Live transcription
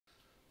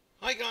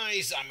Hi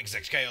guys, I'm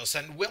ExactChaos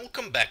and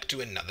welcome back to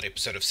another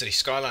episode of Cities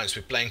Skylines.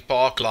 We're playing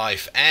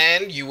Parklife,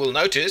 and you will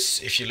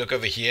notice, if you look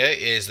over here,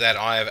 is that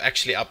I have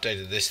actually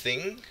updated this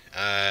thing,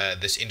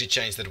 this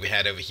interchange that we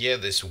had over here,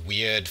 this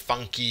weird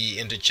funky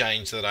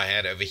interchange that I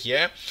had over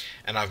here,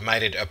 and I've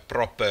made it a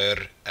proper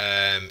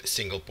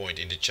single point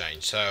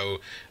interchange.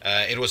 So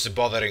it was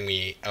bothering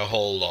me a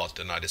whole lot,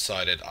 and I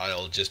decided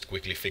I'll just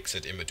quickly fix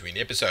it in between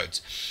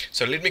episodes.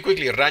 So let me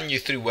quickly run you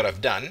through what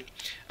I've done.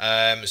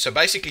 So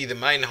basically the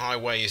main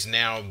highway is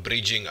now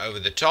bridging over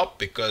the top,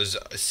 because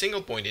a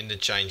single point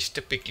interchange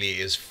typically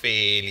is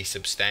fairly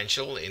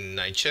substantial in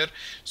nature,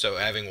 so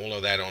having all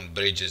of that on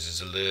bridges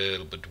is a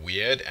little bit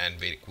weird and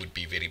would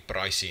be very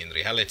pricey in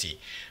reality,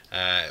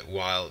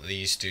 while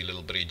these two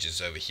little bridges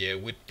over here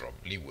would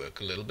probably work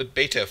a little bit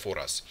better for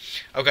us.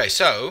 Okay,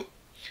 so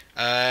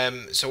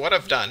what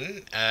I've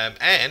done,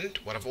 and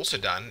what I've also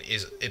done,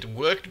 is it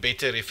worked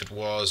better if it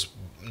was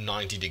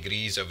 90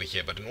 degrees over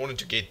here, but in order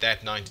to get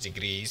that 90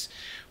 degrees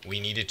we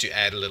needed to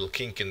add a little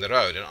kink in the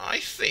road, and I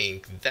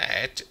think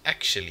that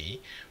actually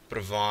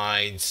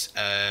provides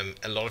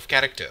a lot of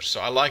character, so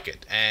I like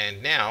it.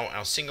 And now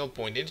our single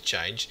point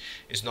interchange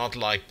is not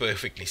like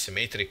perfectly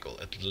symmetrical,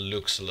 it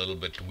looks a little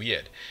bit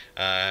weird,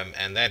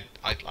 and that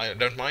I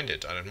don't mind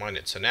it.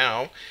 So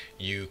now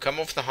you come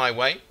off the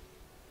highway,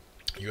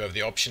 you have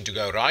the option to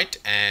go right,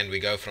 and we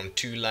go from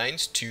 2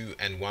 lanes, 2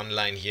 and 1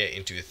 lane here,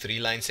 into a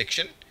 3-lane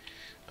section.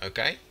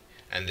 Okay,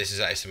 and this is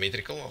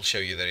asymmetrical. I'll show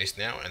you the rest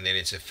now. And then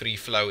it's a free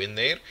flow in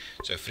there,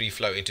 so free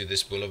flow into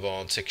this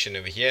boulevard section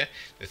over here.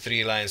 The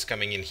 3 lanes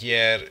coming in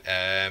here,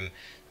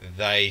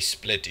 they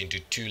split into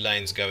 2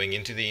 lanes going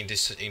into the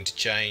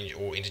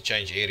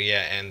interchange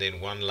area, and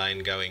then 1 lane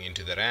going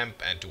into the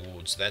ramp and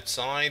towards that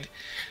side.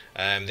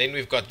 Then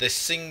we've got this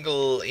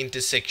single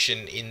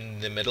intersection in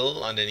the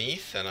middle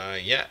underneath, and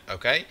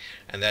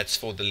and that's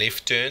for the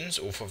left turns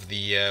off of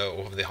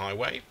the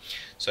highway.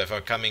 So if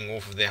I'm coming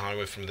off of the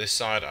highway from this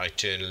side, I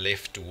turn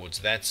left towards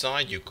that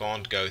side. You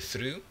can't go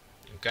through,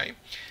 okay?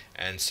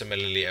 And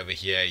similarly over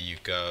here, you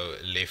go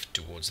left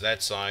towards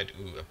that side.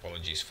 Ooh,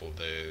 apologies for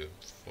the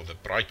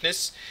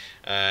brightness.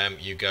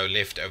 You go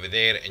left over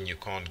there, and you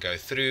can't go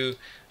through.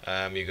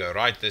 You go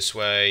right this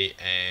way,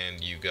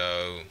 and you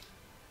go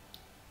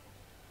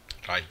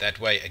right that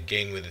way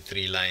again with the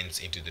 3 lanes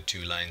into the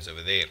 2 lanes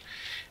over there.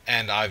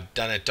 And I've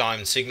done a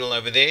timed signal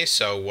over there,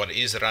 so what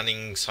is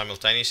running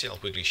simultaneously, I'll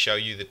quickly show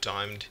you the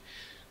timed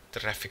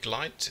traffic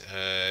light.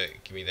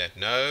 Give me that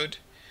node.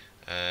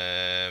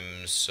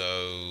 So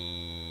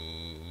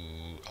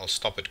I'll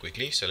stop it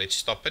quickly, so let's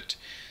stop it.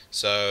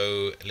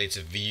 So let's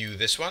view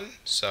this one.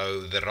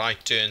 So the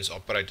right turns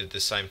operate at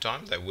the same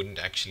time, they wouldn't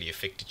actually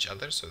affect each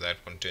other, so that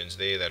one turns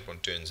there, that one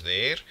turns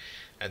there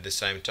at the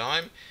same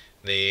time.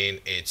 Then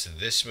it's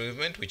this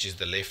movement, which is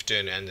the left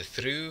turn and the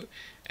through,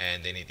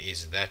 and then it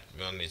is that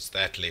one, it's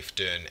that left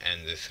turn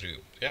and the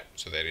through. Yeah,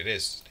 so there it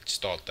is. Let's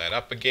start that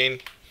up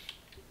again,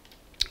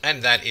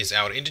 and that is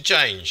our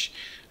interchange.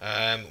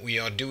 We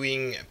are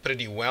doing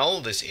pretty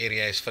well. This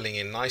area is filling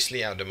in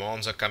nicely. Our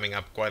demands are coming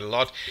up quite a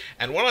lot,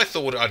 and what I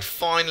thought I'd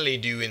finally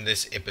do in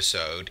this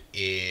episode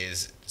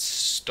is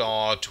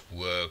start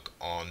work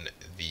on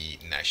the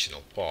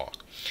national park,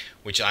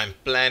 which I'm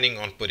planning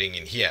on putting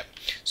in here.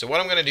 So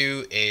what I'm going to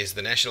do is,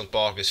 the national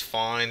park is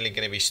finally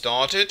going to be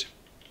started.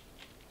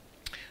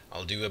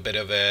 I'll do a bit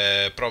of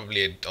a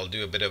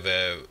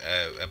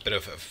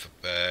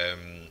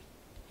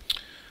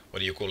what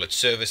do you call it,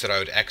 service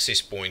road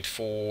access point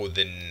for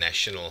the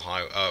national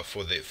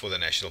for the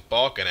national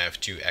park, and I have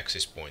 2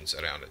 access points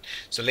around it.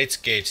 So let's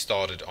get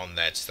started on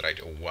that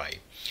straight away.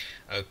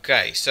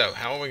 Okay, so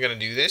how are we going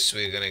to do this?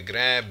 We're going to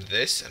grab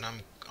this, and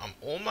I'm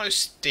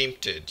almost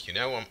tempted,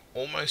 I'm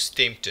almost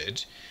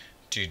tempted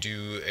to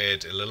do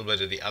it a little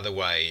bit of the other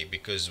way,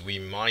 because we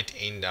might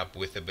end up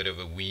with a bit of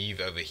a weave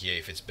over here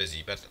if it's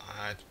busy, but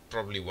it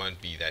probably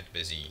won't be that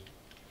busy.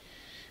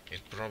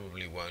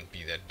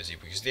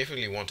 Because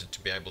definitely want it to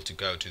be able to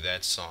go to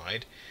that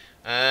side,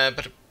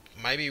 but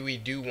maybe we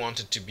do want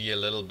it to be a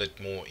little bit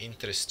more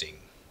interesting.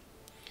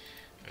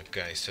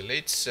 Okay, so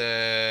let's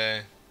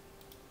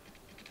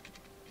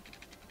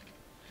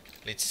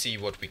see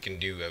what we can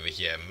do over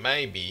here.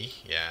 Maybe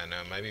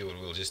what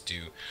we'll just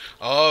do,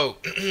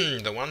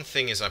 the one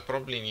thing is I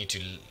probably need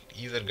to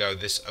either go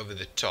this over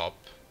the top.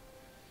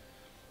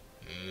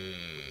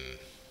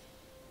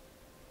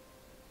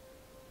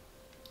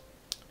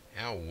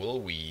 How will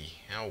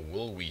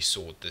we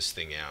sort this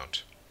thing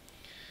out?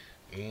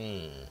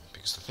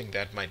 Because I think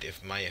that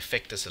may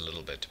affect us a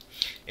little bit.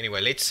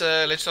 Anyway, let's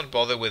not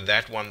bother with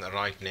that one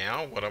right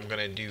now. What I'm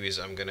gonna do is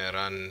I'm gonna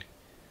run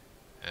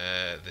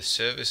the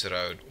service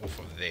road off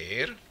of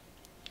there,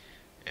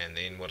 and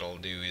then what I'll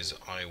do is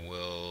I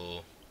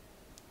will,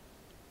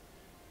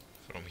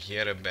 from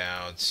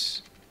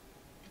hereabouts,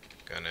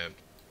 gonna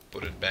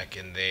put it back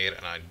in there,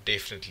 and I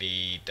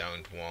definitely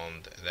don't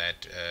want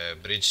that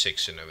bridge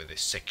section over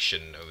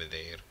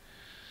there.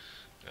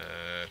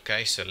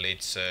 Okay, so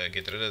let's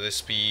get rid of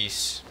this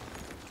piece.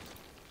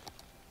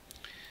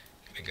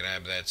 Gonna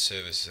grab that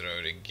service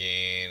road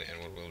again,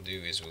 and what we'll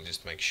do is we'll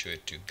just make sure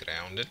to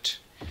ground it.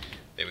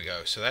 There we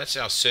go. So that's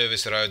our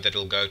service road that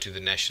will go to the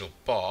national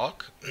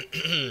park.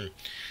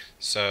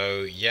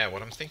 So yeah,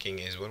 what I'm thinking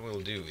is what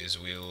we'll do is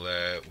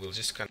we'll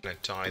just kind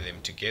of tie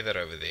them together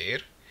over there,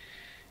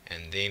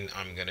 and then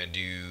I'm gonna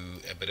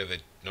do a bit of a,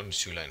 not a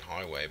 2-lane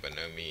highway by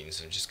no means.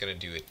 I'm just gonna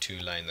do a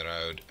 2-lane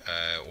road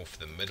off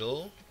the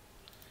middle,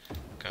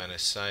 kind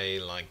of say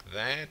like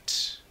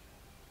that.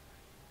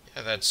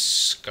 Yeah,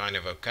 that's kind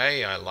of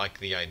okay. I like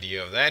the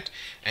idea of that.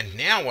 And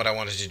now what I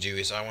wanted to do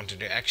is I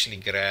wanted to actually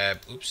grab,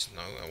 oops,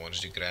 no, I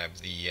wanted to grab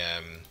the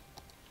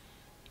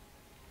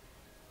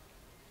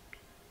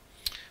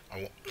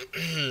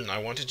I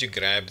wanted to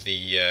grab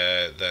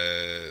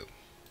the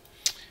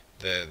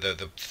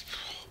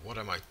what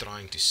am I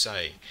trying to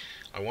say?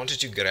 I wanted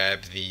to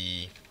grab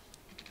the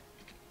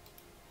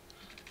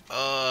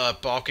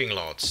parking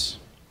lots.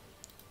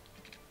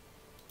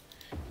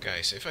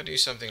 Okay, so if I do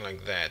something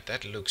like that,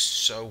 that looks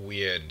so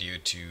weird due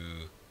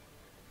to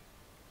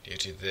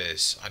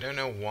this. I don't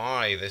know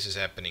why this is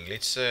happening.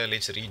 Let's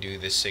redo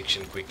this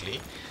section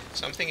quickly.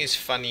 Something is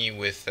funny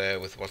with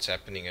what's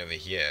happening over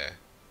here.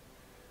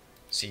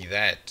 See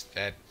that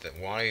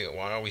why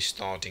are we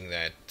starting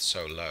that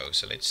so low?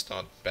 So let's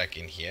start back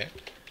in here.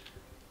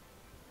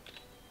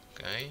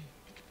 Okay,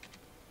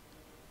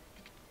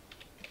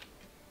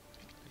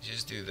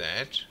 just do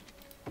that.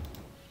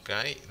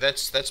 Okay,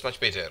 that's much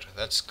better.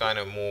 That's kind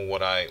of more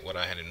what I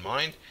had in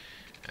mind.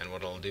 And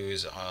what I'll do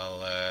is I'll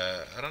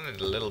run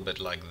it a little bit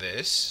like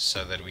this,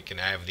 so that we can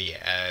have the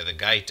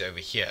gate over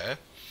here.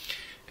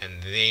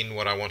 And then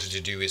what I wanted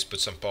to do is put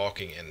some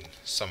parking in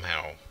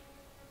somehow.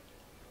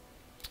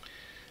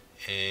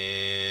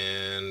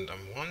 And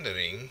I'm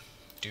wondering,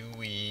 do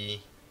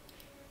we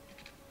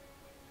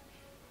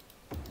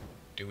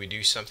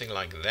do something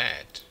like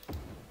that?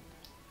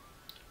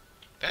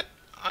 That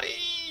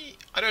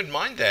I don't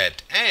mind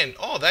that. And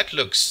oh, that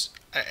looks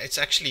it's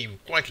actually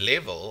quite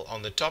level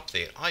on the top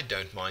there. I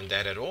don't mind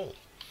that at all.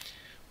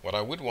 What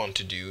I would want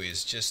to do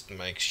is just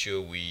make sure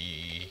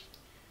we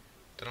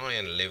try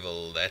and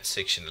level that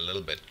section a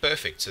little bit.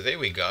 Perfect. So there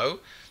we go.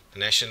 The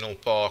national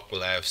park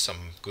will have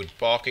some good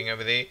parking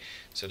over there.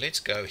 So let's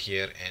go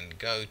here and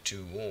go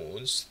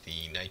towards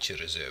the nature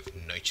reserve.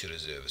 Nature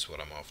reserve is what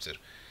I'm after.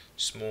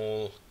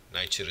 Small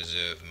nature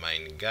reserve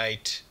main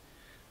gate.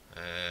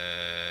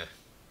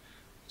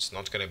 It's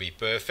not going to be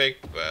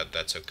perfect, but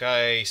that's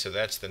okay. So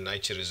that's the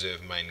nature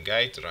reserve main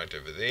gate right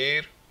over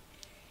there.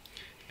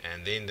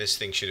 And then this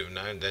thing should have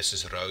known this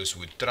is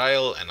Rosewood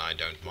Trail, and I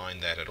don't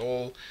mind that at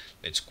all.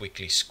 Let's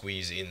quickly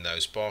squeeze in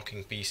those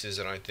parking pieces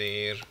right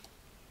there.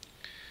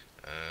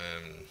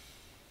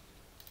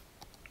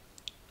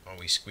 Are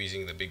we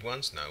squeezing the big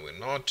ones? No, we're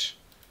not.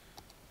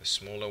 The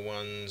smaller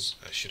ones,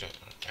 should I,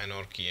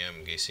 Anarchy,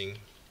 I'm guessing.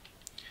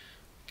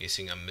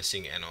 I'm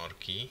missing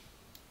Anarchy.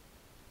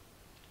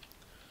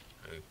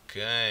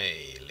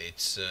 Okay,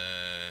 let's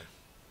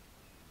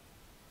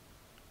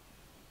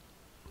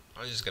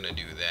I'm just gonna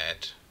do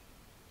that.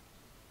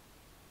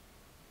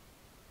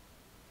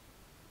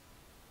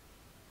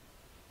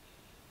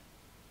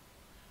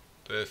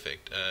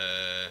 Perfect.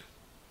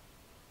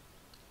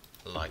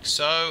 Like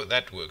so.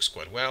 That works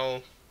quite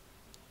well.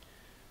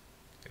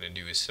 Gonna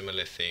do a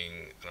similar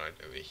thing right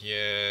over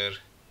here,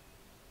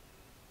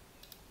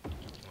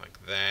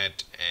 like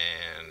that,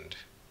 and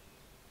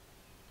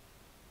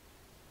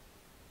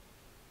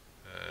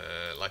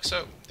like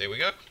so. There we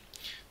go.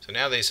 So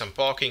now there's some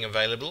parking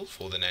available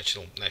for the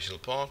national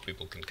park.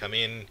 People can come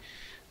in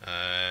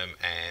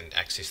and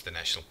access the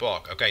national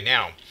park. Okay,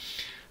 now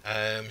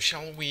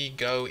shall we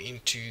go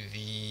into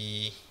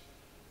the?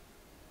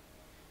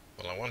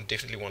 Well, I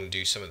definitely want to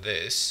do some of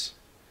this,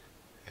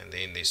 and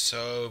then there's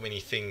so many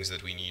things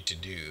that we need to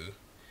do.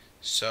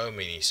 So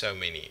many.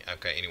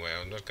 Okay, anyway,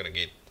 I'm not gonna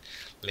get.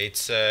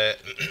 Let's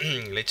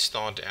let's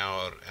start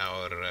our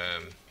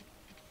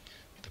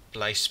the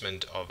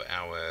placement of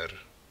our.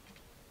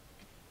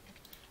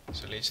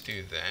 So let's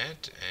do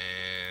that,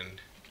 and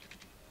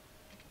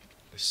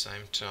at the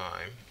same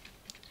time,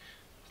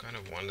 I'm kind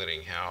of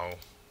wondering how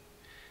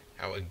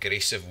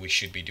aggressive we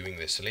should be doing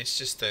this. So let's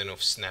just turn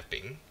off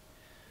snapping.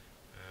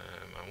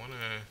 I want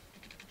to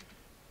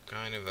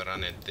kind of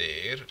run it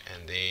there,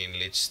 and then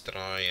let's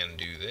try and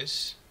do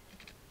this.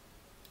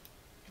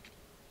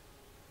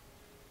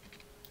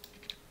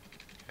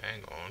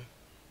 Hang on.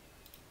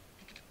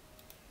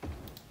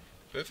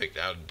 Perfect.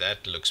 Now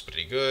that looks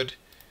pretty good.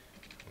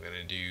 I'm going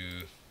to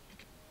do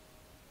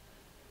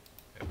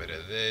a bit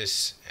of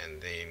this,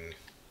 and then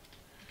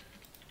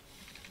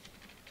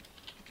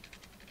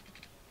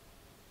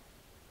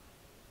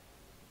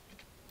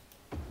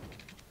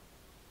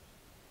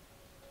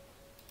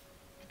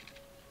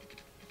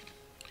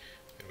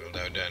we'll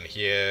go down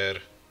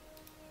here.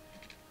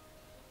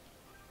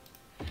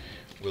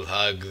 We'll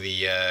hug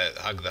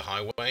the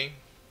highway.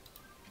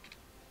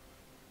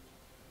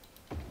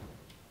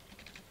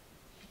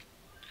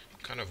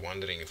 Kind of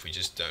wondering if we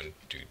just don't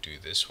do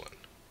this one.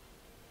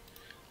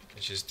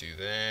 Let's just do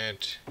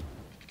that.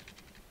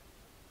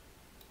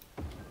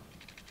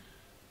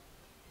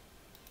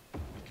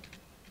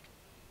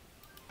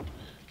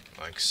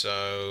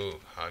 so,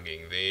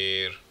 hugging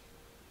there.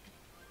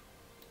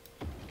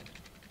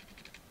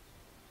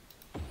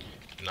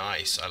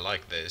 Nice, I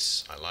like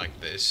this, I like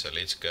this. So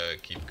let's go,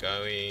 keep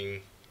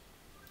going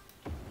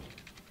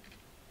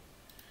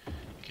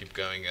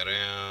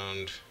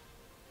around.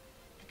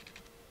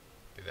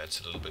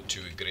 That's a little bit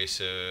too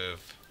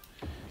aggressive.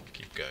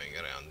 Keep going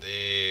around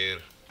there,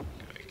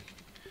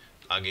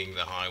 hugging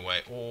the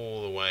highway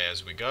all the way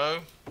as we go.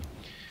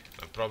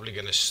 I'm probably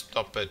going to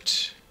stop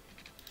it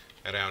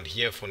around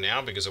here for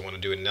now because I want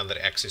to do another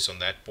axis on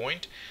that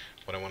point.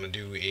 What I want to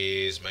do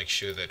is make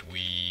sure that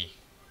we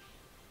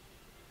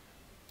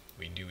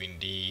do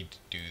indeed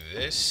do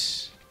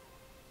this.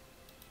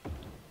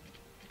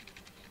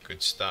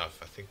 Good stuff.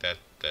 I think that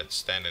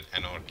standard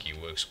anarchy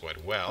works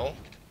quite well.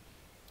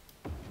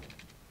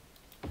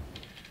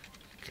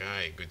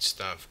 Okay, good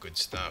stuff, good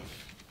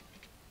stuff.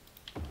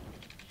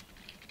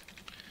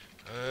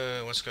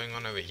 What's going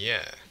on over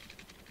here?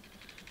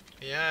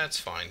 Yeah, it's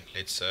fine.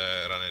 Let's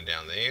run it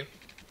down there.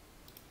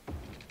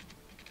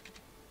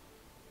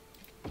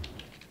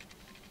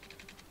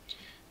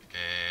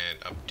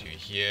 And up to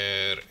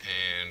here,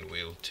 and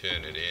we'll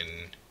turn it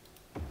in.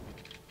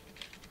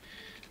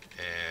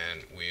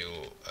 And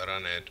we'll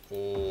run it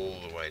all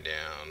the way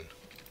down.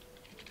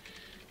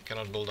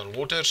 Cannot build on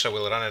water, so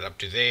we'll run it up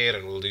to there,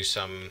 and we'll do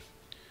some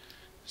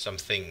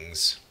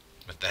things.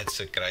 But that's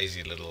a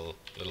crazy little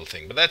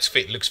thing. But that's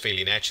looks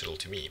fairly natural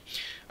to me.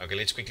 Okay,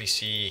 let's quickly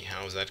see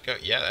how's that go.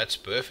 Yeah, that's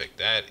perfect.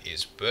 That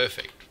is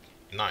perfect.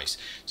 Nice.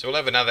 So we'll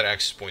have another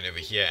access point over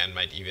here, and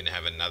might even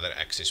have another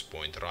access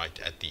point right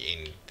at the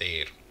end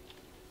there.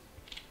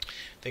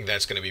 I think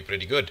that's going to be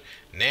pretty good.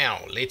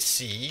 Now, let's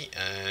see.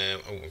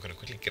 I'm going to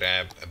quickly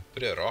grab a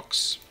bit of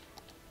rocks.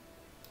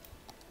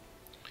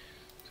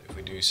 So if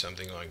we do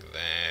something like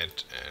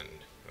that, and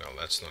well,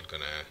 that's not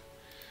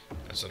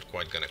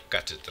quite going to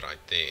cut it right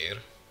there.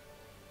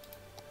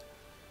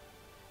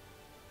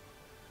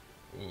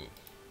 Ooh.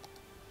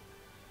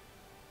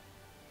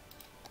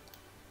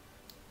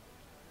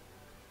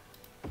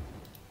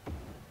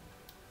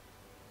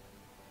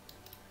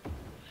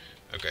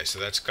 Okay, so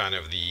that's kind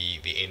of the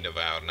end of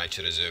our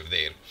nature reserve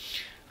there.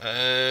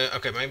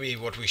 Okay, maybe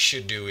what we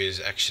should do is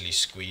actually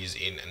squeeze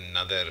in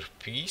another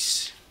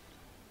piece.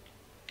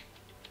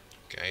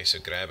 Okay, so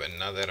grab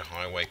another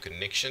highway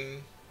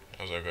connection.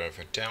 As I go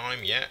for time,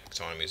 yeah,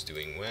 time is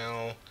doing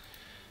well.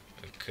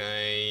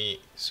 Okay,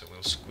 so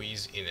we'll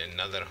squeeze in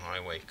another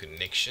highway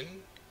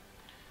connection.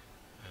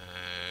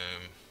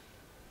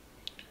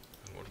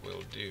 And what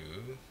we'll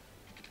do,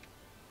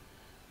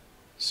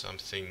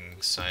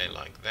 something say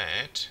like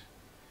that.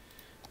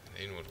 And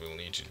then what we'll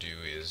need to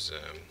do is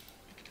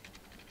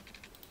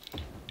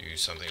do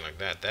something like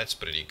that. That's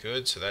pretty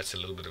good. So that's a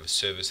little bit of a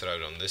service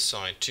road on this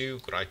side too,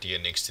 right here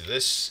next to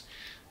this.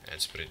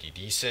 That's pretty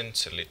decent.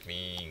 So let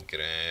me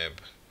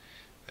grab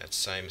that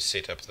same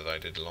setup that I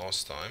did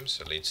last time.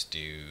 So let's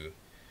do,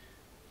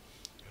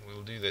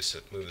 we'll do this,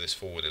 move this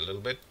forward a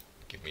little bit,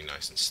 keep me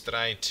nice and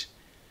straight.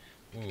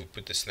 Ooh,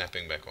 put the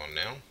snapping back on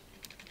now,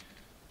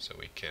 so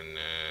we can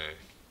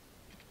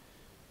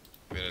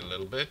give it a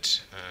little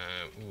bit.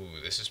 Ooh,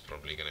 this is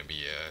probably going to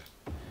be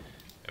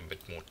a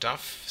bit more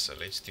tough. So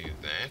let's do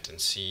that and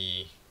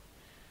see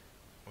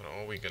what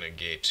are we going to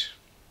get.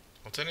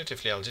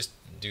 Alternatively, I'll just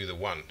do the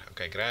one.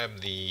 Okay,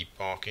 grab the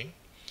parking,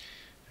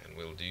 and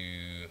we'll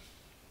do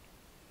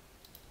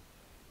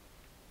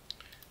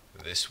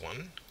this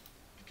one.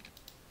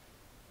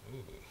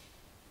 Ooh.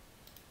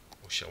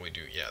 Or shall we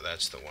do, yeah,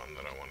 that's the one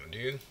that I want to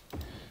do.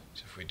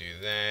 So if we do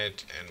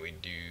that, and we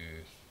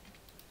do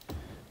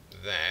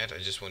that, I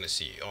just want to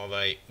see, are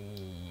they,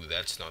 ooh,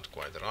 that's not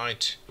quite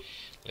right.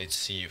 Let's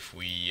see if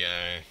we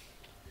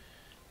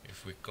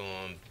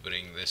can't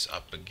bring this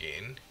up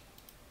again.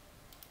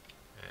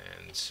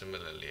 And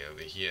similarly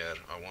over here,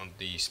 I want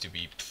these to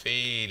be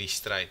fairly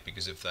straight,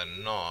 because if they're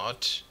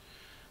not,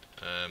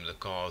 the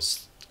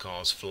cars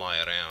fly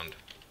around.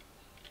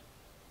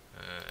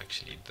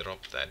 Actually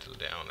drop that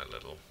down a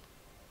little,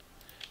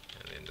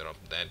 and then drop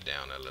that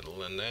down a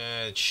little, and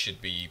that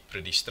should be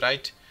pretty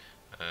straight.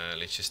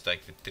 Let's just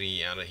take the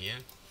tree out of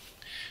here.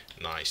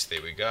 Nice,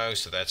 there we go.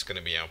 So that's going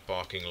to be our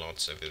parking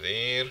lots over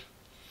there.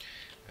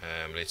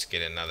 Let's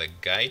get another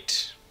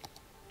gate.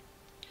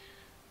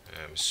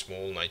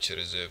 Small nature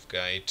reserve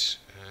gate.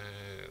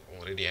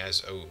 Already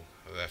has, oh,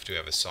 I have to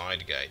have a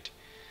side gate.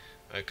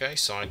 Okay,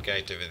 side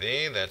gate over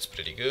there, that's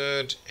pretty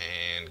good.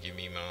 And give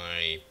me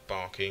my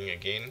parking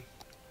again.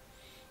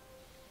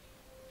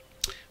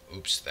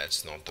 Oops,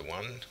 that's not the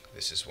one.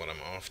 This is what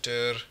I'm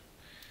after.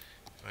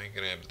 If I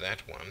grab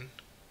that one.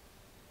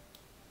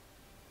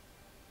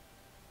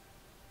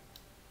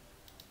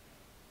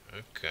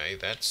 Okay,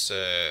 that's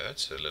a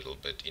little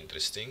bit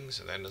interesting.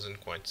 So that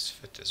doesn't quite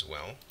fit as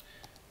well.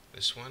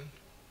 This one.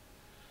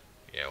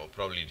 Yeah, we'll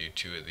probably do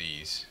two of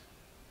these.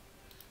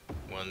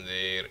 One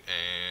there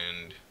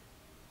and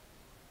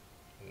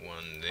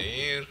one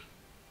there.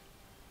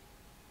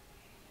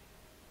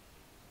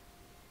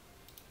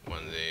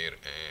 One there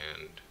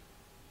and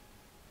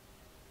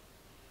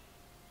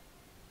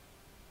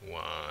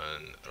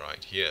one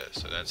right here.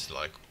 So that's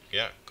like,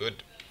 yeah,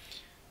 good.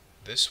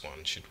 This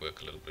one should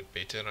work a little bit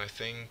better, I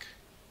think.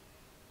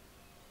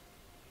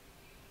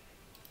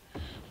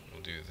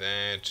 We'll do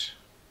that.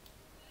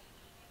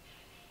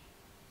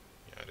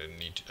 Yeah,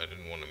 I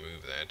didn't want to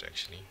move that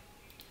actually.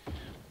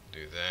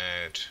 Do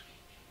that.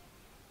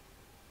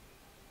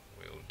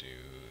 We'll do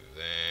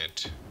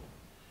that.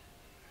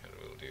 And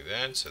we'll do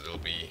that. So there'll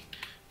be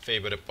a fair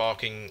bit of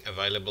parking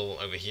available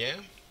over here.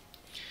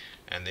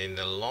 And then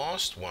the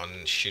last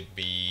one should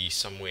be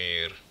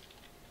somewhere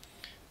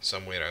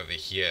over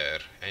here.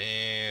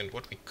 And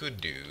what we could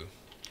do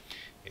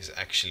is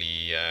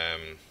actually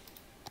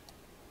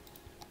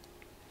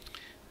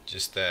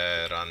just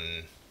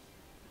run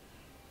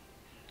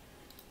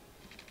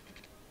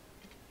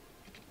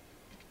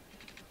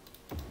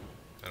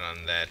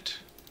that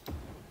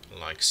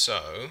like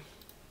so.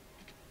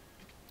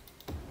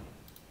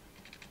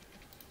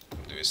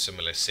 We'll do a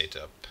similar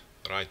setup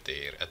right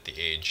there at the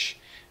edge,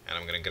 and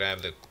I'm going to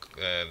grab the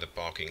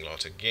parking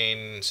lot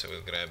again. So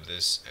we'll grab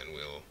this and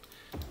we'll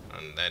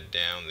run that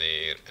down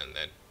there and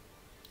that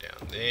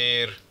down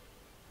there,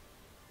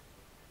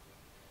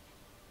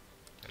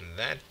 and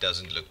that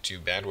doesn't look too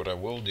bad. What I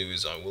will do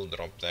is I will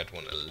drop that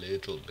one a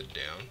little bit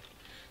down,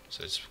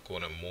 so it's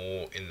kind of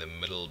more in the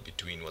middle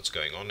between what's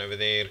going on over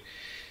there.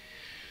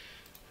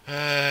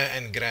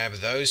 And grab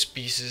those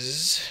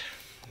pieces.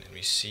 Let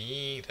me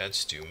see,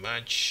 that's too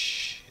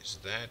much. Is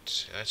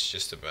that's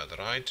just about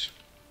right.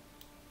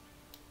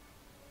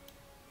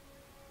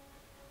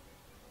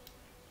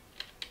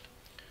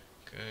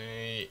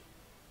 Okay.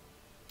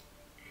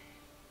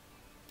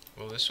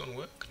 Will this one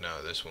work?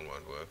 No, this one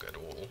won't work at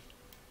all.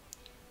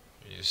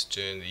 You just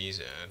turn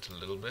these out a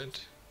little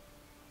bit.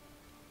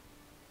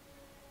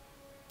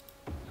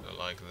 So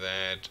like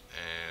that,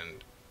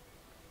 and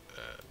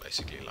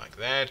basically like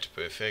that.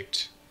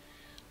 Perfect.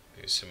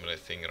 Do a similar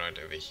thing right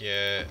over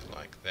here,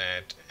 like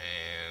that,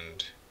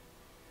 and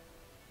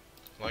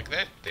like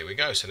that. There we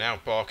go. So now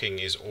parking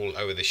is all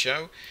over the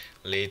show.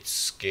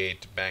 Let's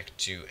get back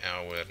to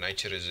our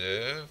nature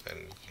reserve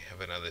and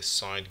have another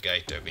side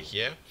gate over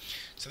here.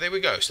 So there we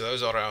go. So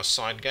those are our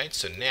side gates.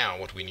 So now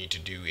what we need to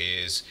do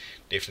is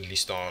definitely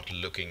start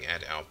looking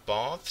at our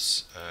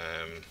paths.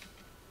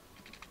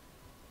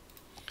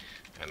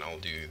 And I'll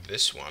do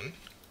this one.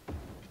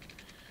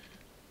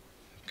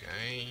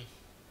 Okay.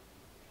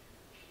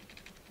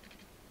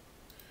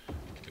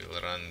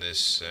 We'll run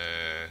this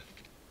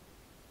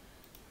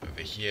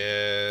over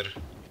here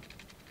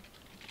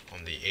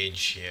on the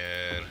edge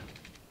here.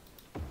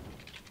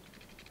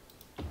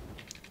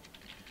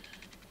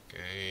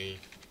 Okay.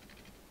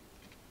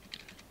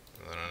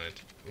 We'll run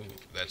it. Ooh,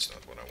 that's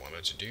not what I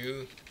wanted to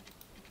do.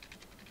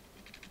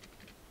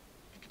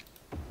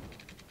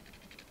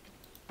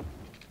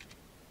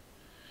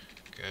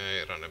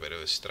 Okay, run a bit of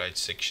a straight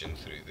section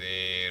through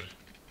there.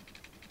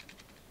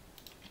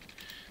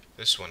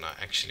 This one I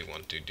actually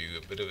want to do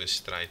a bit of a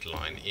straight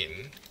line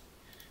in,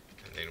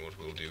 and then what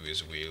we'll do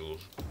is we'll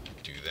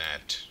do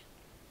that.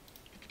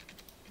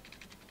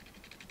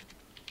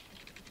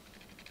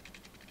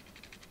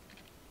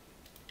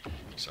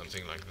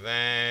 Something like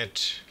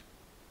that.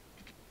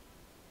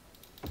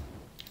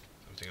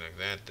 Something like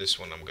that. This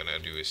one I'm gonna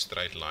do a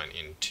straight line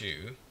in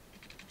too.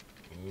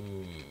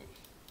 Ooh.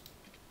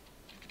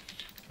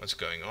 What's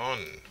going on?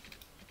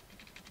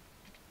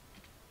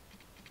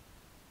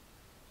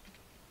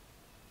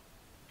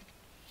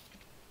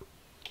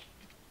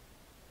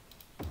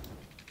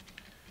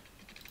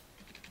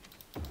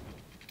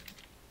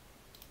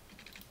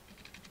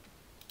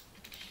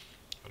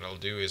 What I'll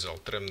do is I'll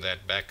trim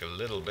that back a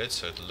little bit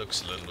so it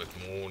looks a little bit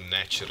more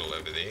natural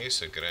over there.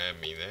 So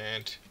grab me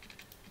that.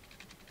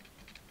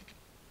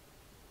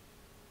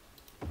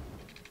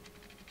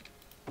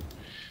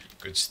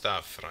 Good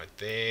stuff right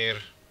there.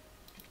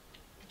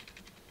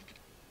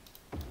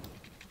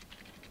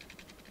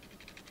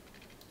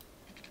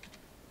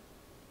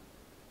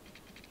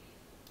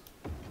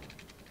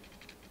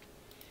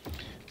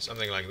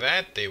 Something like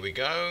that. There we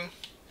go.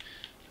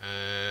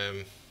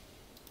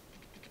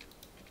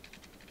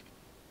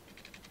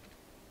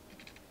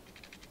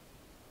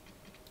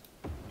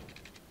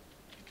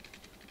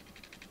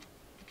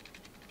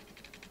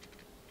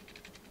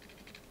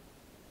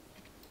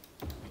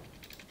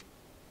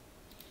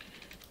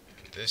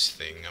 This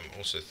thing, I'm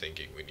also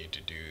thinking we need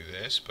to do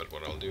this, but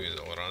what I'll do is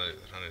I'll run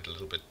it a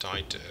little bit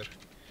tighter,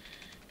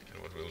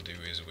 and what we'll do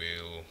is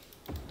we'll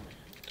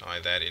tie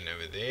that in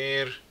over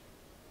there,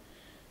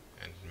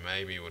 and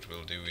maybe what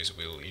we'll do is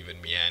we'll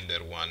even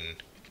meander one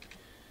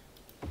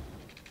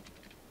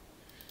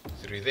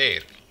through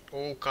there.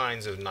 All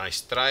kinds of nice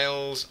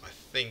trails. I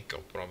think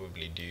I'll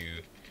probably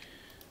do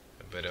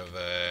a bit of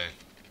a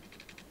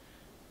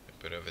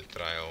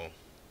trail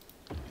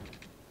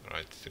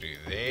right through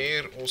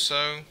there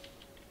also,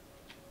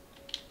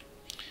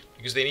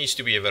 because there needs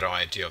to be a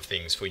variety of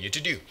things for you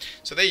to do.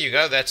 So there you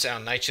go, that's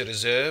our nature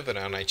reserve and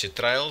our nature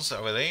trails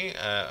over there,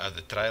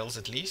 the trails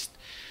at least.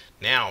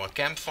 Now a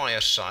campfire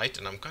site,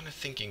 and I'm kind of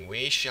thinking,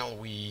 where shall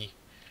we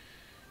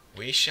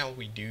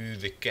do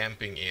the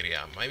camping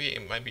area?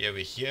 Maybe over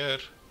here.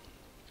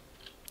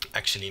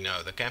 Actually,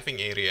 no, the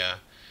camping area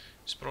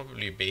is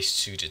probably best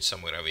suited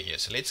somewhere over here.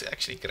 So let's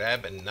actually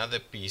grab another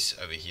piece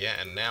over here,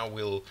 and now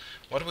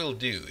what we'll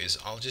do is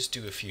I'll just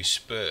do a few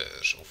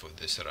spurs off of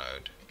this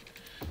road.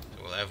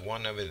 So we'll have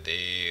one over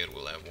there,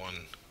 we'll have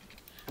one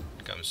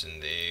that comes in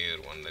there,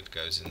 one that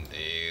goes in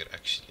there,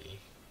 actually.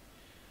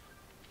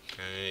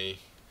 Okay,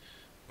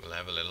 we'll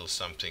have a little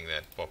something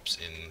that pops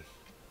in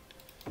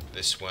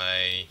this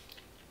way.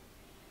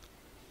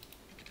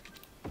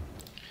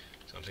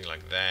 Something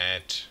like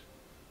that.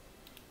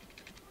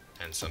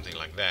 And something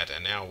like that.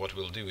 And now what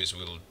we'll do is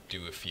we'll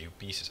do a few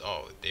pieces.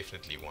 Oh,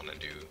 definitely want to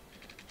do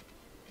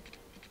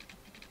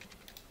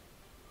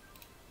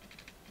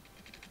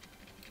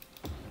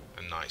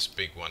a nice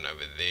big one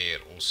over there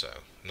also.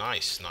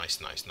 Nice.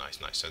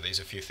 So there's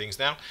a few things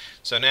now.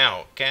 So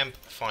now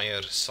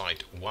campfire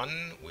site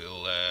 1,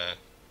 we'll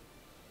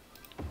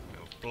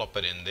plop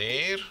it in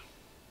there.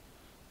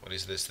 What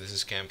is this? This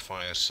is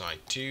campfire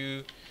site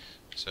 2.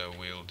 So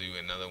we'll do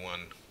another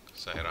one,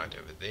 say right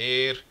over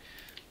there.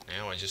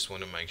 Now I just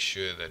want to make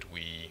sure that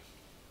we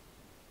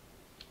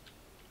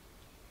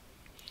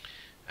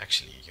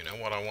actually, you know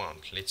what I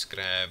want? Let's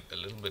grab a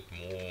little bit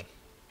more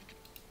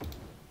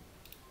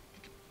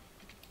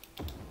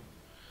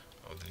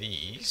of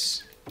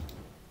these.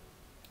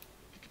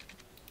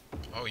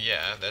 Oh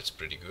yeah, that's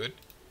pretty good.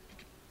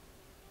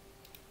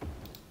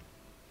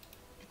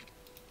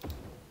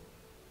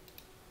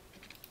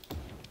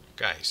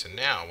 Okay, so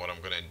now what I'm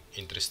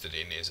interested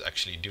in is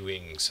actually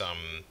doing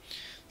some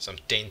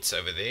tents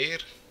over there.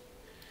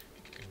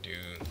 Can do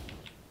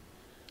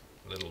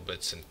little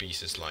bits and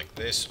pieces like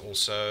this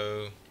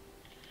also.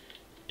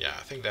 Yeah,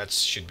 I think that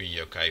should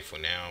be okay for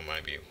now.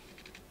 Maybe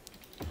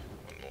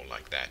one more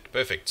like that.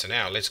 Perfect. So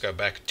now let's go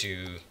back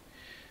to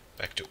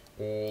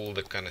all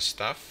the kind of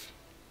stuff.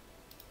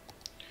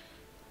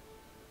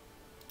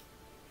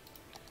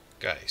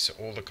 Okay, so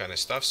all the kind of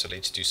stuff. So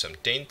let's do some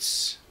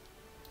tents.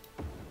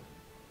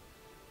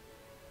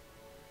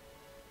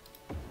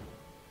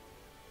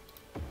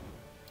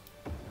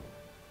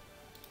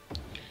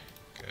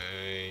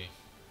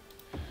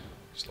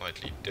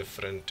 Slightly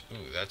different.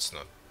 Ooh, that's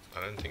not,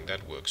 I don't think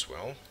that works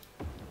well.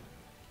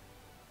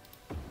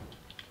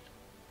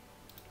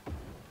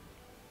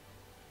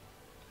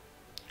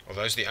 Are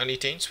those the only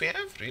tents we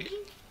have?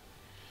 Really?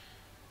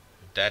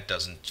 That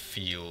doesn't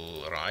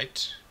feel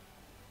right.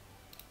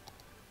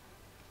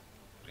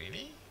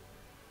 Really?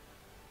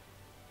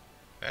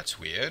 That's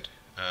weird.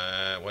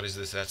 What is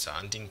this? That's a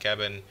hunting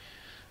cabin.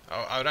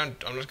 Oh, I'm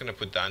not going to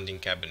put the hunting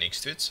cabin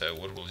next to it. So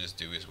what we'll just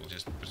do is we'll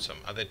just put some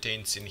other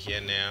tents in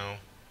here now.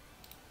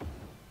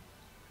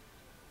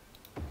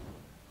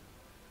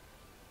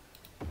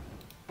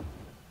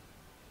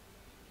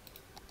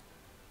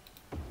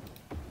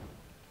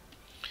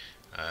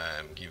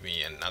 Give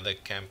me another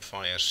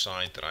campfire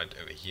site right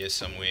over here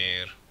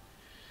somewhere.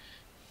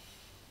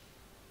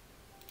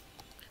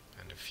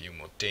 And a few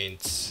more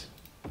tents.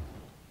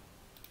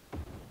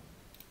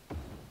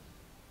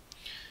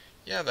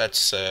 Yeah,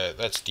 that's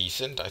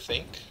decent, I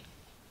think.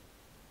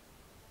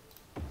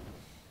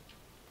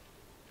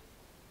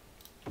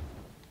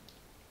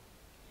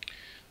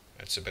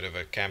 That's a bit of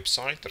a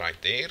campsite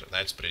right there.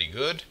 That's pretty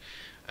good.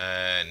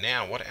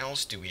 Now, what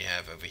else do we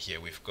have over here?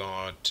 We've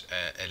got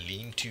a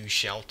lean-to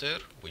shelter,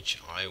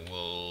 which I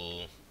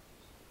will...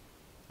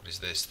 What is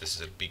this? This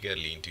is a bigger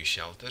lean-to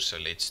shelter, so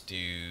let's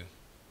do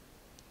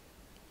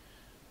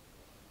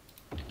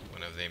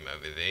one of them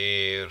over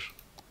there.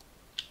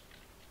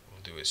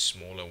 We'll do a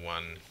smaller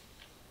one.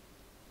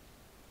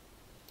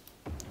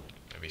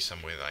 Maybe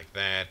somewhere like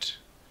that.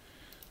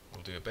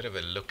 We'll do a bit of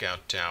a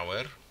lookout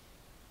tower.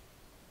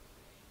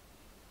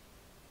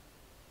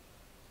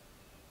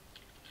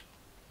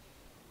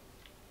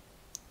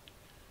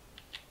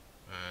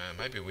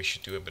 Maybe we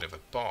should do a bit of a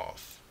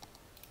path,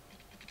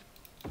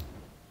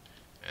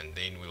 and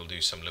then we'll do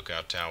some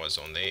lookout towers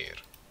on there.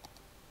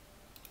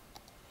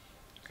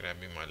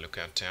 Grabbing my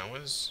lookout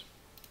towers.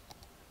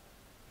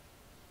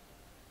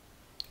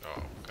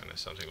 Oh, kind of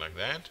something like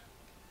that.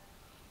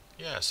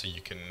 Yeah, so you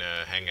can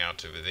hang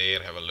out over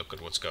there, have a look at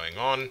what's going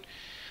on.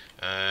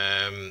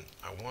 I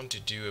want to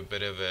do a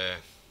bit of a,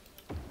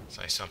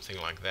 say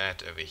something like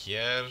that over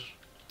here.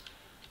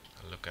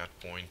 A lookout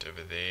point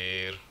over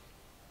there.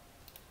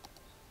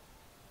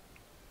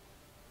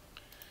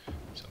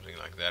 Something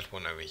like that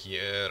one over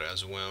here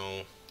as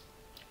well.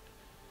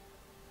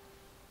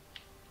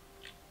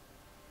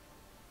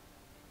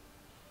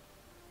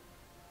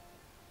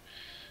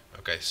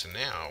 Okay, so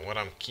now what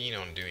I'm keen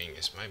on doing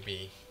is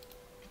maybe...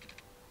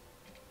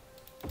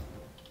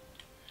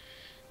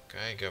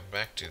 Okay, go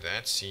back to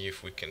that, see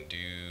if we can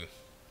do...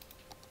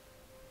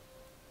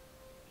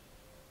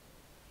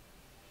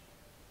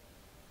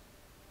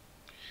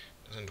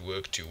 Doesn't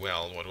work too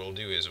well. What we'll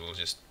do is we'll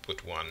just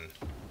put one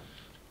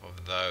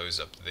of those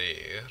up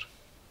there.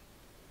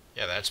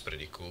 Yeah, that's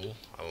pretty cool.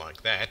 I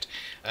like that.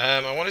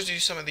 I wanted to do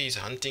some of these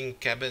hunting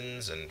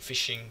cabins and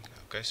fishing.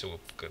 Okay, so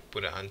we'll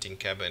put a hunting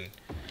cabin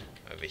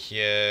over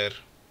here.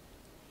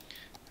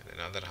 And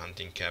another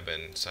hunting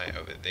cabin, say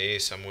over there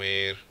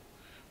somewhere.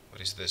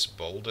 What is this?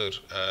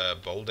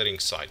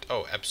 Bouldering site.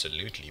 Oh,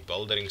 absolutely.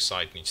 Bouldering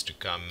site needs to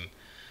come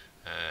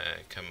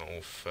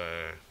off.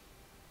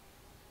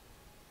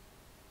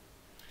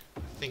 I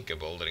think a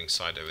bouldering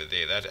site over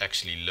there. That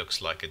actually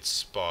looks like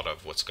it's part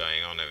of what's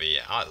going on over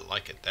here. I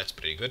like it. That's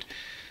pretty good.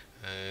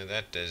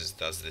 That does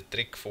the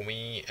trick for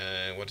me.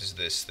 What is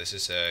this? This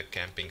is a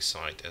camping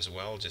site as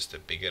well, just a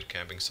bigger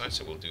camping site.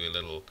 So we'll do a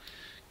little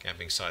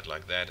camping site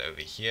like that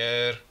over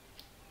here.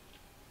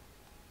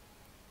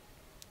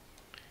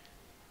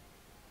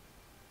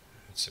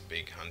 It's a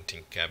big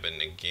hunting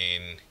cabin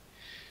again.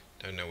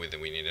 Don't know whether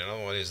we need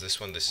another. What is this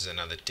one? This is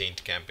another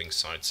tent camping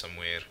site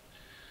somewhere.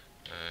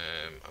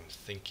 I'm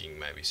thinking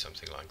maybe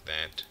something like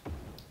that.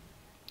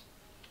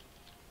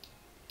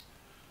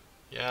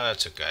 Yeah,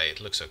 that's okay. It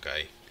looks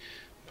okay.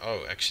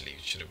 Oh, actually,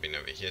 it should have been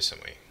over here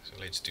somewhere. So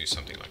let's do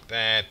something like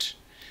that.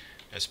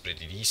 That's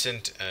pretty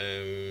decent.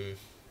 I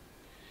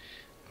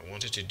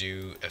wanted to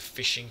do a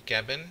fishing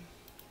cabin.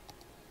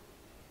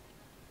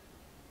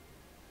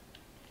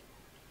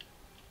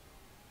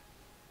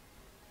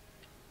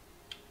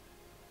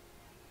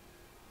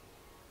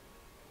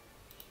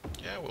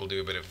 Yeah, we'll do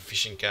a bit of a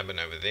fishing cabin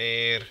over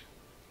there.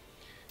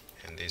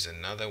 And there's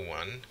another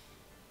one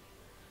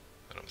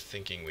that I'm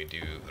thinking we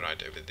do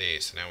right over there.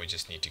 So now we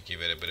just need to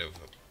give it a bit of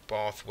a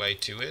pathway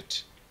to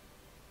it.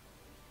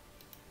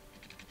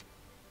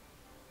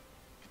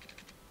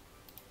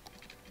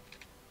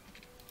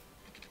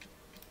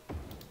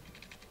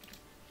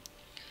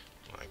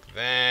 Like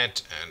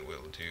that, and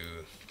we'll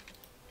do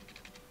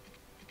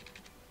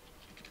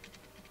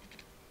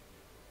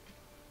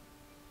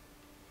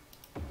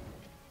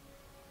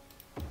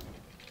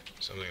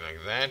something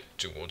like that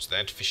towards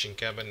that fishing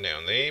cabin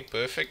down there.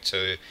 Perfect. So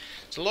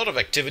there's a lot of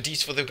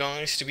activities for the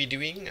guys to be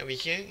doing over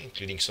here,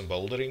 including some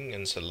bouldering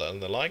and some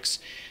the likes.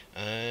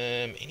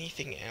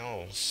 Anything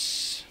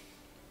else?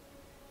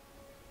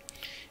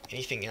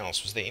 Anything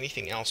else? Was there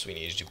anything else we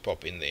needed to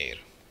pop in there?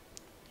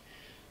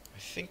 I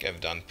think I've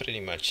done pretty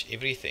much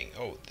everything.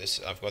 Oh, this,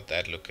 I've got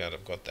that lookout,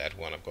 I've got that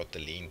one, I've got the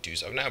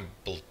lean-tos. I've now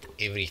built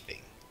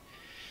everything.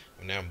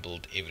 I've now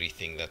built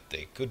everything that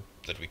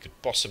we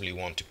could possibly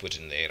want to put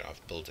in there.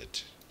 I've built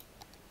it.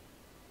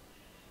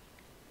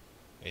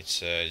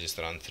 Let's just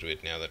run through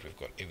it now that we've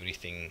got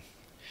everything.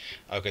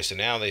 Okay, so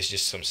now there's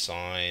just some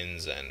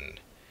signs and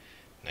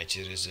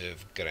nature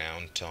reserve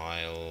ground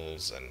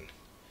tiles and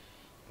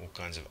all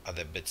kinds of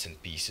other bits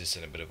and pieces,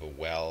 and a bit of a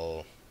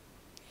well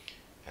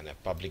and a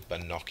public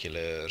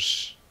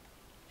binoculars,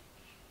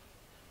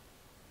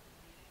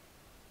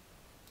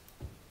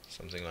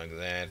 something like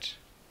that.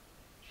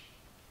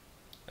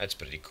 That's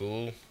pretty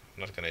cool. I'm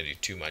not going to do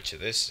too much of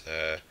this.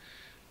 A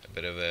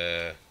bit of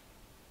a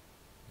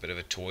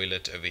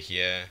toilet over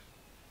here.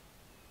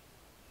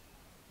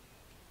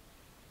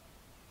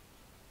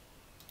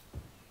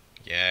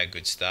 Yeah,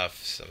 good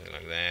stuff. Something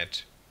like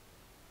that.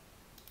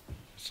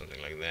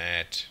 Something like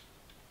that.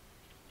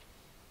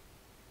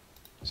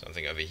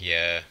 Something over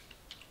here.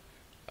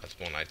 That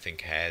one I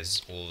think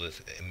has all the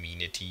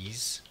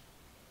amenities.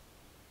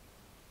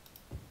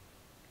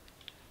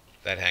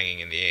 That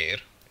hanging in the air.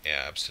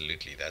 Yeah,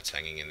 absolutely, that's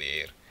hanging in the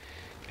air.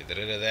 Get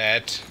rid of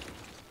that.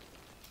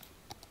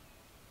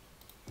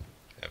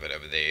 Have it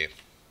over there.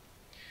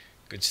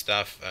 Good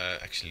stuff.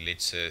 Actually,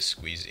 let's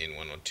squeeze in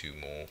one or two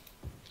more.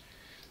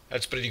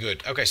 That's pretty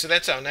good. Okay, so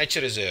that's our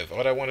nature reserve.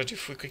 What I wanted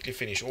to quickly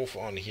finish off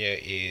on here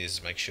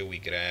is make sure we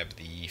grab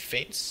the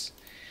fence.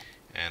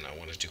 And I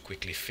wanted to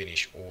quickly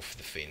finish off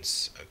the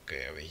fence.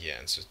 Okay, over here.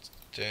 And so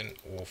turn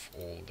off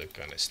all the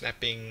kind of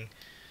snapping.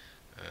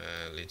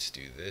 Let's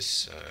do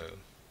this.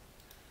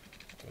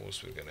 Of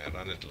course, we're gonna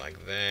run it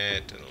like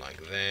that and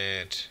like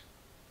that.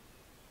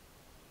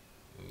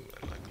 Ooh,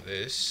 and like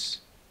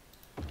this.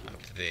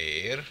 Up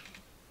there.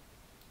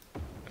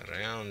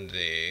 Around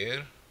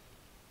there.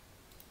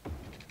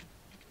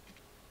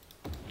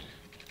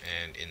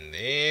 And in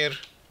there.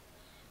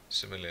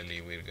 Similarly,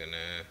 we're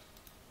gonna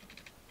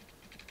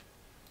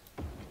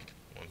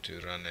want to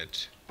run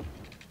it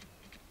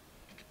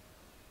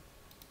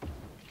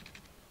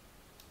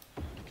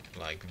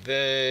like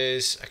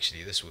this.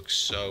 Actually, this works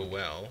so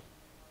well.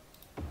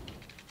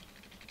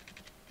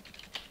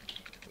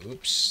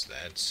 Oops,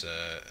 that's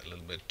a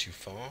little bit too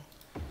far.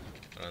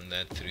 Run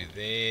that through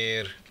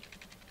there.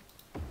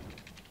 I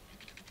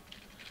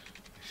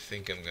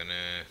think I'm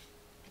gonna...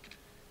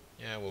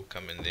 Yeah, we'll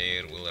come in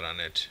there, we'll run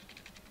it.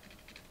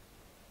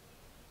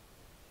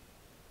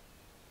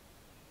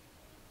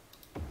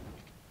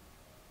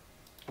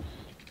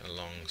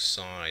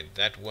 Alongside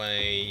that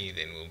way,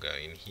 then we'll go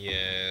in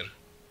here.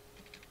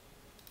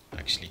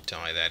 Actually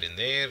tie that in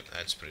there,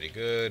 that's pretty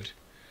good.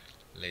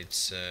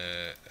 Let's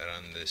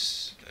run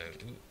this,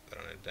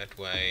 run it that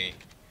way,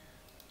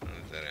 run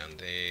it around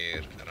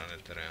there, run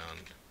it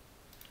around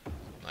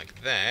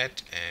like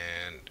that,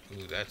 and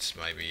ooh, that's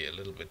maybe a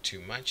little bit too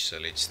much, so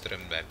let's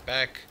trim that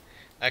back.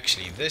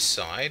 Actually, this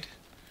side,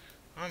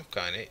 I'm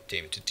kind of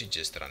tempted to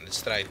just run it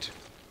straight.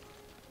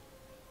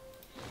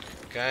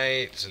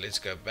 Okay, so let's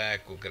go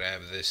back, we'll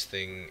grab this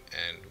thing,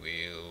 and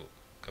we'll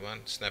come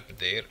on, snap it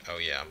there. Oh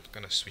yeah, I'm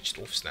gonna switch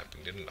off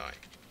snapping, didn't I?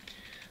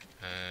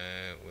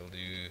 We'll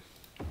do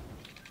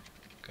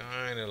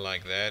kind of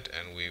like that,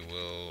 and we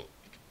will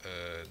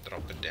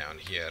drop it down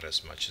here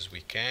as much as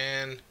we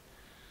can.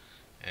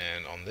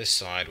 And on this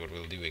side, what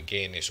we'll do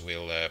again is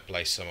we'll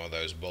place some of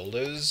those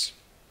boulders.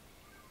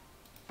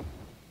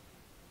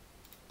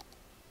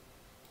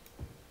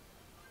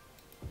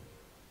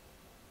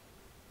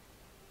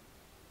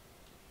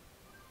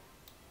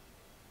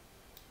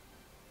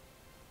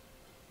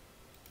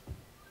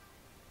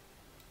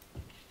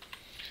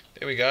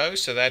 There we go.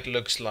 So that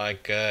looks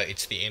like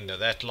it's the end of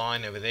that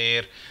line over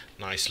there.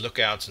 Nice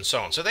lookouts and so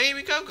on. So there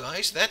we go,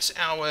 guys. That's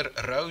our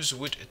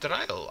Rosewood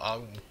Trail.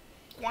 I'm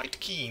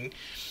quite keen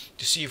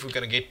to see if we're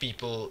going to get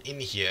people in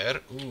here.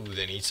 Ooh,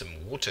 they need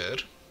some water.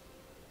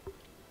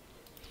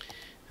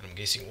 And I'm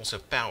guessing also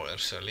power.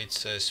 So let's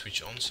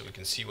switch on so we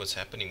can see what's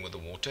happening with the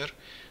water.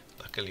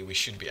 Luckily, we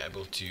should be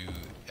able to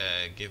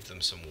give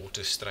them some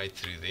water straight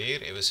through there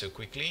ever so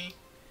quickly.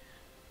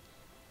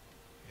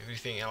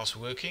 Everything else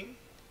working?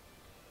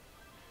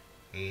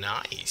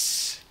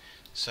 Nice.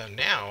 So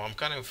now I'm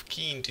kind of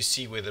keen to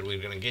see whether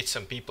we're going to get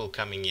some people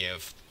coming here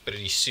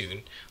pretty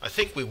soon. I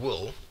think we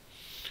will.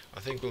 I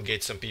think we'll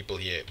get some people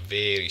here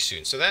very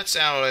soon. So that's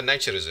our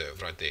nature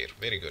reserve right there.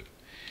 Very good.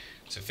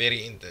 It's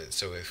a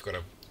so we've got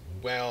a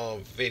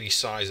very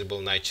sizable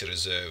nature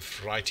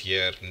reserve right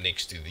here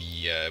next to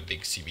the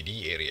big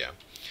CBD area.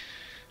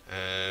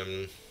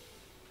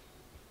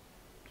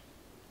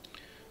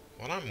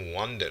 What I'm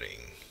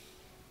wondering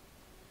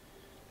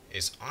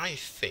is I'm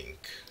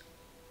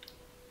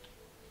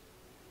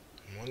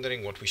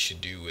wondering what we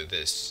should do with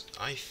this.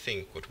 I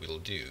think what we'll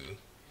do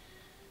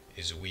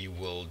is we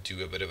will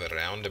do a bit of a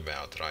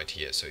roundabout right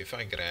here. So if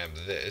I grab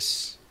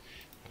this,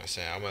 I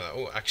say,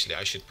 oh, actually,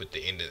 I should put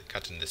the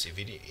cut in this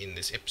video in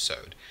this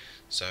episode.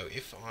 So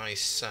if I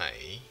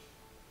say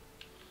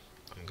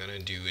I'm gonna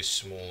do a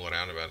small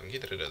roundabout and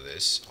get rid of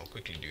this, I'll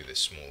quickly do this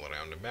small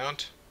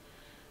roundabout.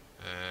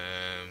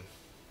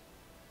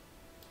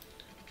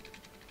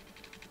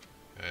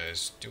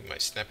 Do my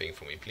snapping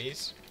for me,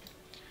 please.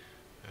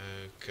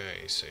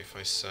 Okay, so if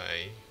I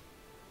say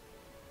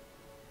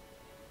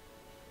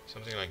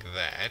something like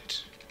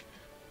that,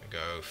 I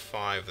go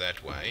 5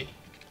 that way.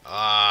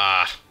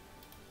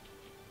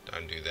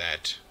 Don't do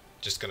that.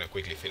 Just gonna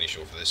quickly finish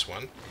off this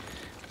one.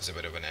 There's a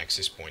bit of an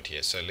access point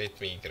here, so let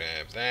me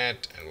grab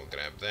that, and we'll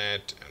grab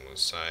that, and we'll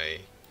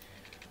say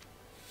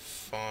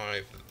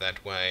 5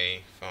 that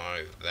way,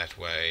 5 that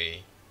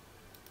way,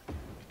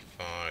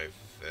 5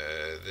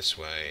 this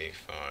way,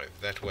 5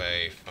 that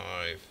way,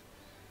 5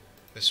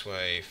 this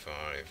way,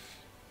 5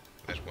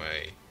 that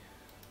way,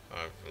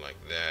 5 like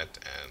that,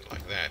 and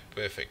like that.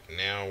 Perfect.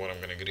 Now what I'm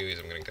going to do is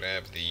I'm going to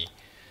grab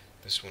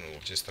this one, will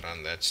just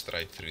run that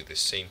straight through the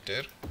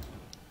center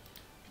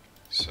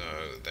so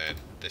that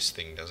this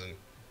thing doesn't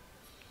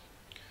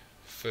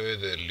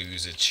further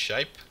lose its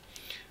shape.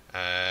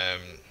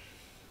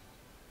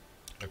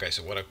 Okay,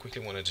 so what I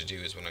quickly wanted to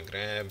do is when I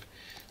grab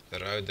the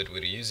road that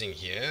we're using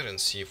here and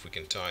see if we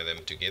can tie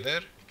them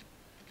together.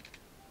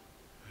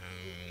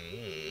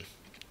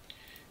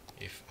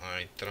 If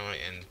I try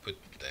and put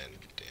that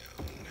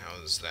down, how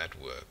does that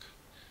work?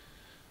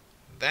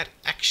 That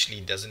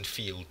actually doesn't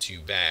feel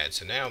too bad.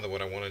 So now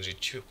what I wanted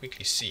to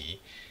quickly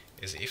see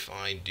is if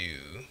I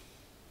do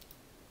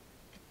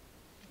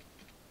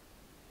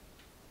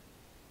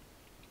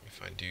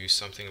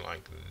something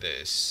like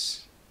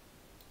this.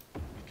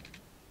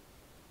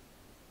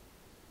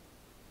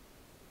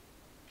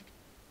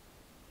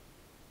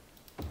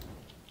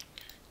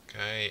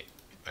 Okay,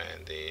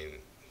 and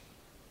then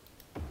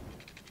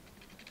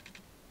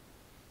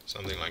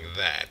something like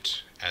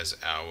that as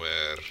our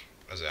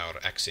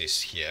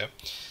access here.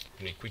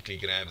 Let me quickly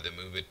grab the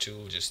mover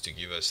tool just to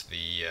give us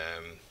the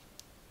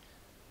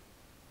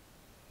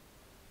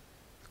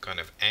kind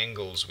of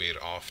angles we're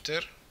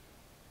after.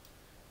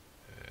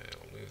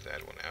 I'll move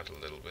that one out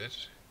a little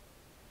bit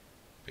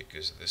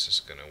because this is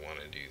going to want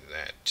to do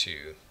that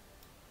too.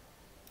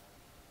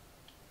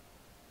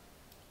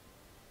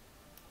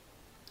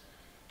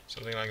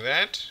 Something like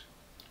that.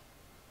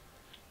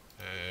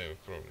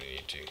 Probably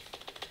need to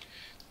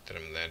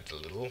trim that a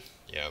little.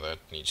 Yeah, that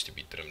needs to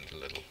be trimmed a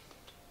little.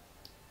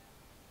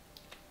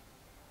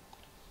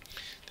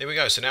 There we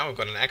go. So now we've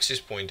got an access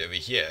point over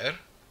here.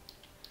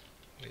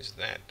 What is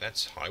that?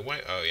 That's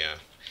highway? Oh yeah.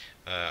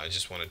 I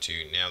just wanted to,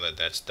 now that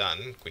that's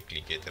done,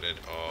 quickly get rid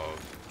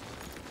of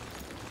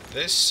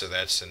this. So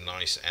that's a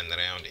nice and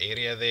round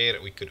area there.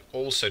 We could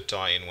also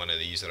tie in one of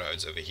these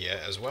roads over here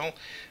as well,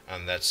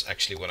 and that's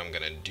actually what I'm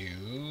gonna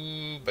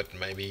do, but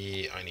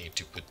maybe I need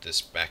to put this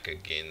back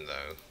again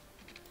though.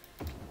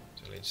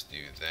 So let's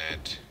do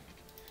that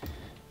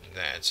and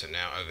that. So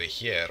now over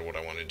here what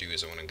I want to do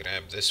is I want to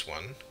grab this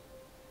one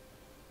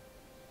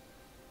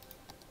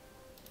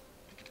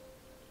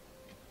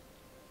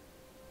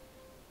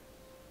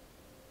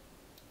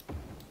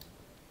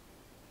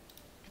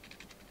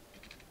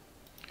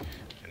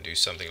do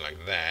something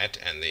like that,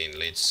 and then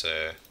let's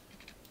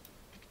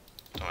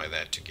tie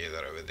that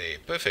together over there.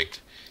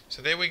 Perfect.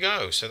 So there we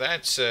go. So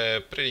that's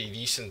a pretty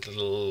decent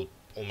little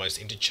almost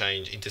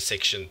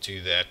intersection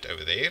to that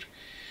over there.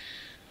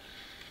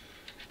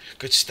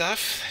 Good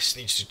stuff. This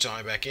needs to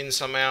tie back in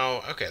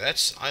somehow. Okay,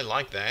 I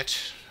like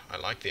that. I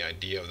like the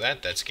idea of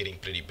that. That's getting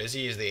pretty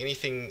busy. Is there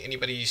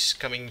anybody's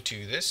coming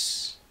to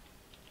this?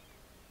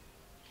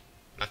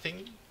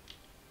 Nothing?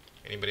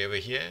 Anybody over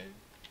here?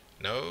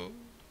 No?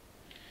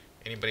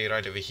 Anybody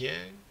right over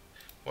here?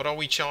 What are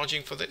we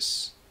charging for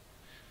this?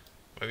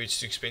 Maybe it's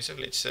too expensive.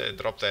 Let's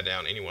drop that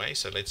down anyway.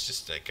 So let's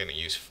just kind of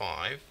use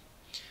 5.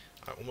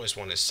 I almost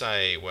want to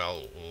say,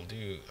 well, we'll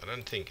do, I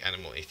don't think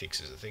animal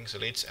ethics is a thing, so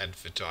let's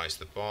advertise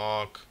the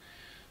park.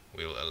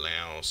 We'll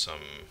allow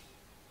some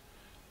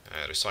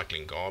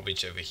recycling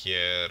garbage over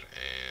here,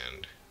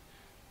 and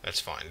that's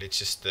fine. Let's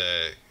just,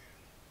 no,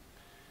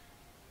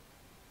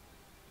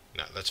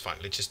 that's fine.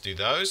 Let's just do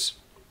those.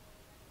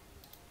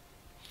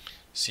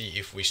 See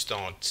if we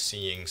start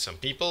seeing some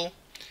people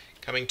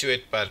coming to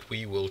it, but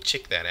we will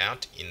check that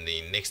out in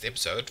the next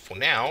episode. For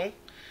now,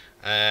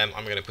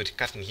 I'm going to put a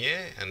cut in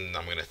here, and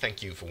I'm going to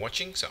thank you for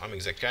watching. So I'm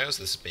ExactChaos. This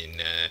has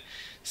been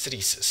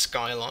Cities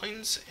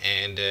Skylines,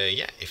 and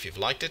yeah, if you've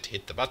liked it,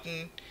 hit the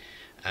button,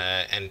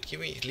 and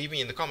leave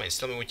me in the comments.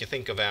 Tell me what you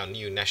think of our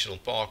new national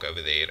park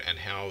over there, and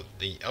how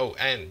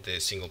and the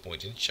single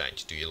point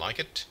interchange. Do you like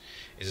it?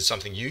 Is it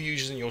something you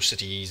use in your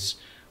cities,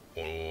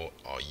 or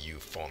are you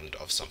fond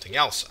of something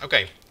else?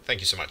 Okay,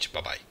 thank you so much.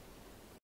 Bye bye.